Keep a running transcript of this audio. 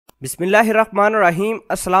बिस्मिल्लाहिर्रहमानिर्रहीम।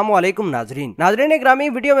 अस्सलाम वालेकुम नाजरीन ग्रामी,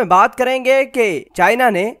 वीडियो में बात करेंगे कि चाइना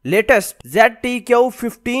ने लेटेस्ट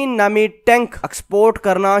ZTQ-15 नामी टैंक एक्सपोर्ट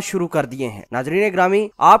करना शुरू कर दिए हैं। नाजरीन ग्रामी,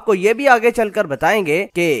 आपको ये भी आगे चलकर बताएंगे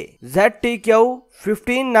कि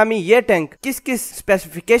ZTQ-15 नामी ये टैंक किस किस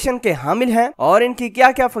स्पेसिफिकेशन के हामिल हैं और इनकी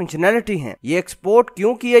क्या क्या फंक्शनैलिटी हैं, ये एक्सपोर्ट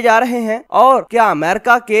क्यों किए जा रहे हैं और क्या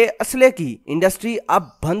अमेरिका के असले की इंडस्ट्री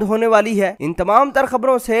अब बंद होने वाली है। इन तमाम तर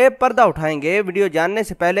खबरों से पर्दा उठाएंगे। वीडियो जानने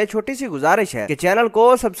से पहले छोटी सी गुजारिश है कि चैनल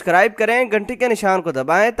को सब्सक्राइब करें, घंटी के निशान को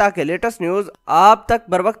दबाएं ताकि लेटेस्ट न्यूज आप तक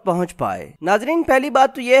बर वक्त पहुँच पाए। नाजरीन, पहली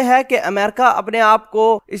बात तो ये है कि अमेरिका अपने आप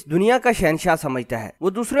को इस दुनिया का शहंशाह समझता है।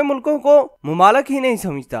 वो दूसरे मुल्कों को मुमालक ही नहीं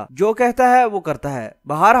समझता, जो कहता है वो करता है।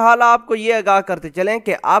 बहरहाल आपको ये आगाह करते चलें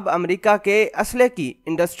कि अब अमेरिका के असले की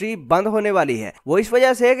इंडस्ट्री बंद होने वाली है। वो इस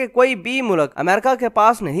वजह से कि कोई भी मुल्क अमेरिका के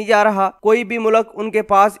पास नहीं जा रहा, कोई भी मुल्क उनके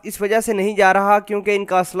पास इस वजह से नहीं जा रहा क्योंकि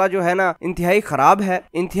इनका असला जो है ना इंतहाई खराब है,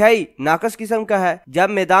 इंतहाई नाकस किस्म का है। जब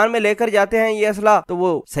मैदान में लेकर जाते हैं ये असला तो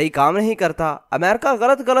वो सही काम नहीं करता। अमेरिका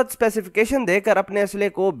गलत गलत स्पेसिफिकेशन देकर अपने असले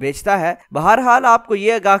को बेचता है। बहरहाल आपको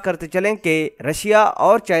ये आगाह करते चलें कि रशिया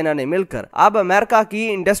और चाइना ने मिलकर अब अमेरिका की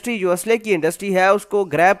इंडस्ट्री, जो असले की इंडस्ट्री है, उसको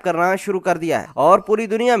ग्रैब करना शुरू कर दिया है और पूरी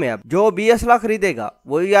दुनिया में अब जो भी असला खरीदेगा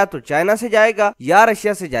वो या तो चाइना से जाएगा या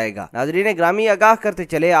रशिया से जाएगा। नाजरीन ग्रामी, आगाह करते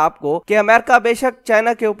चले आपको कि अमेरिका बेशक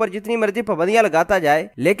चाइना के ऊपर जितनी मर्जी पाबंदियां लगाता जाए,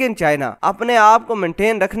 लेकिन चाइना अपने आप को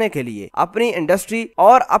मेंटेन रखने के लिए अपनी इंडस्ट्री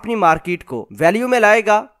और अपनी मार्केट को वैल्यू में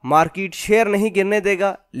लाएगा, मार्केट शेयर नहीं गिरने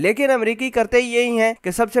देगा। लेकिन अमेरिकी करते ही यही है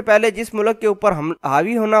कि सबसे पहले जिस मुल्क के ऊपर हम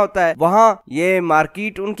हावी होना होता है वहां ये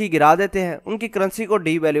मार्केट उनकी गिरा देते हैं, उनकी करेंसी को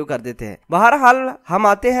डी वैल्यू कर देते हैं। बहरहाल हम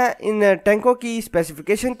आते हैं इन टैंकों की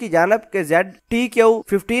स्पेसिफिकेशन की जानब के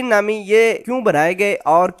ZTQ-15 नामी ये क्यों बनाए गए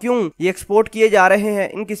और क्यों ये एक्सपोर्ट किए जा रहे हैं,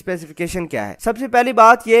 इनकी स्पेसिफिकेशन क्या है। सबसे पहली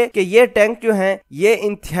बात ये कि ये टैंक जो है ये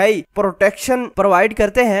इंतहाई प्रोटेक्शन प्रोवाइड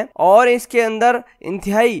करते हैं और इसके अंदर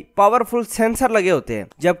इंतहाई पावरफुल सेंसर लगे होते हैं।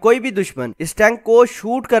 जब कोई भी दुश्मन इस टैंक को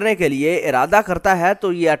शूट करने के लिए इरादा करता है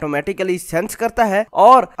तो ये ऑटोमेटिकली सेंस करता है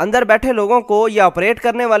और अंदर बैठे लोगों को या ऑपरेट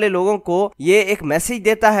करने वाले लोगों को ये एक मैसेज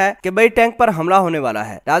देता है कि भाई टैंक पर हमला होने वाला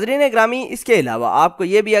है। नाज़रीन ग्रामी, इसके अलावा आपको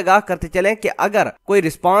ये भी आगाह करते चलें कि अगर कोई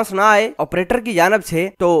रिस्पांस ना आए ऑपरेटर की जानब से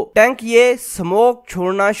तो टैंक ये स्मोक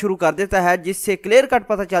छोड़ना शुरू कर देता है, जिससे क्लियर कट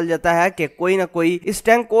पता चल जाता है कि कोई ना कोई इस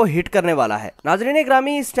टैंक को हिट करने वाला है। नाज़रीन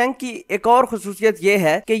ग्रामी, इस टैंक की एक और खुसूसियत ये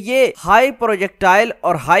है कि ये हाई प्रोजेक्टाइल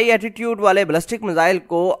और हाई एटीट्यूड वाले बैलिस्टिक मिसाइल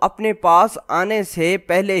को अपने पास आने से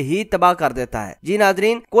पहले ही तबाह कर देता है। जी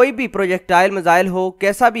नाजरीन, कोई भी प्रोजेक्टाइल मिसाइल हो,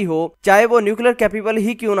 कैसा भी हो, चाहे वो न्यूक्लियर कैपेबल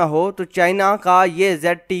ही क्यों ना हो, तो चाइना का ये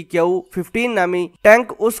ZTQ-15 नामी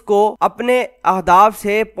टैंक उसको अपने अहदाफ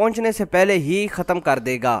से पहुंचने से पहले ही खत्म कर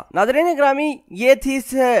देगा। नाजरीन ग्रामी, ये थी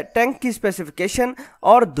इस टैंक की स्पेसिफिकेशन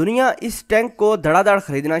और दुनिया इस टैंक को धड़ाधड़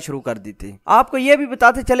खरीदना शुरू कर दी थी। आपको ये भी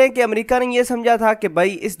बताते चले कि अमेरिका ने ये समझा था कि भाई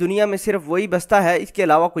इस दुनिया में सिर्फ वही बसता है, इसके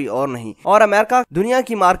अलावा कोई और नहीं, और अमेरिका दुनिया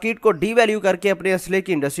की मार्केट को डी वैल्यू करके अपने असले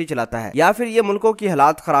की इंडस्ट्री चलाता है या फिर ये मुल्कों की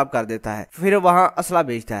हालात खराब कर देता है, फिर वहां असला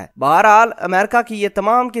बेचता है। बहरहाल अमेरिका की ये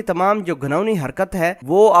तमाम की तमाम जो घिनौनी हरकत है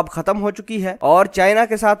वो अब खत्म हो चुकी है और चाइना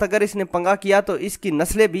के साथ अगर इसने पंगा किया तो इसकी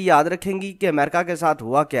नस्लें भी याद रखेंगी कि अमेरिका के साथ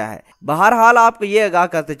हुआ क्या है। बहरहाल आपको ये आगाह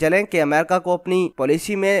करते चलें कि अमेरिका को अपनी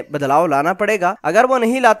पॉलिसी में बदलाव लाना पड़ेगा। अगर वो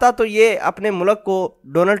नहीं लाता तो ये अपने मुल्क को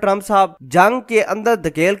डोनाल्ड ट्रंप साहब जंग के अंदर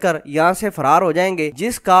धकेल कर यहाँ से फरार हो जाएंगे,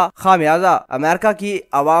 जिसका खामियाजा अमेरिका की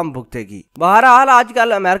आवाम भुगतेगी। बहरहाल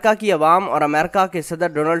आजकल अमेरिका की आवाम और अमेरिका के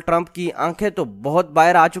सदर डोनाल्ड ट्रंप की आंखें तो बहुत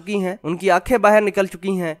बाहर आ चुकी हैं, उनकी आंखें बाहर निकल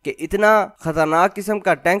चुकी हैं कि इतना खतरनाक किस्म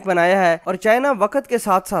का टैंक बनाया है और चाइना वक्त के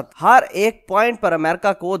साथ साथ हर एक पॉइंट पर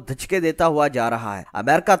अमेरिका को धचके देता हुआ जा रहा है।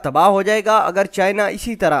 अमेरिका तबाह हो जाएगा अगर चाइना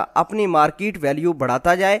इसी तरह अपनी मार्केट वैल्यू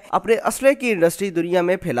बढ़ाता जाए, अपने असले की इंडस्ट्री दुनिया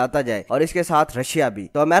में फैलाता जाए और इसके साथ रशिया भी,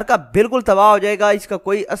 तो अमेरिका बिल्कुल तबाह हो जाएगा, इसका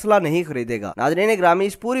कोई असला नहीं खरीदेगा। नाज़रीन ग्रामी,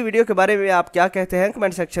 इस पूरी वीडियो के बारे में आप क्या कहते हैं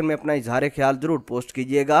कमेंट सेक्शन में अपना इजहार ख्याल जरूर पोस्ट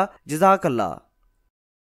कीजिएगा। जज़ाकल्लाह।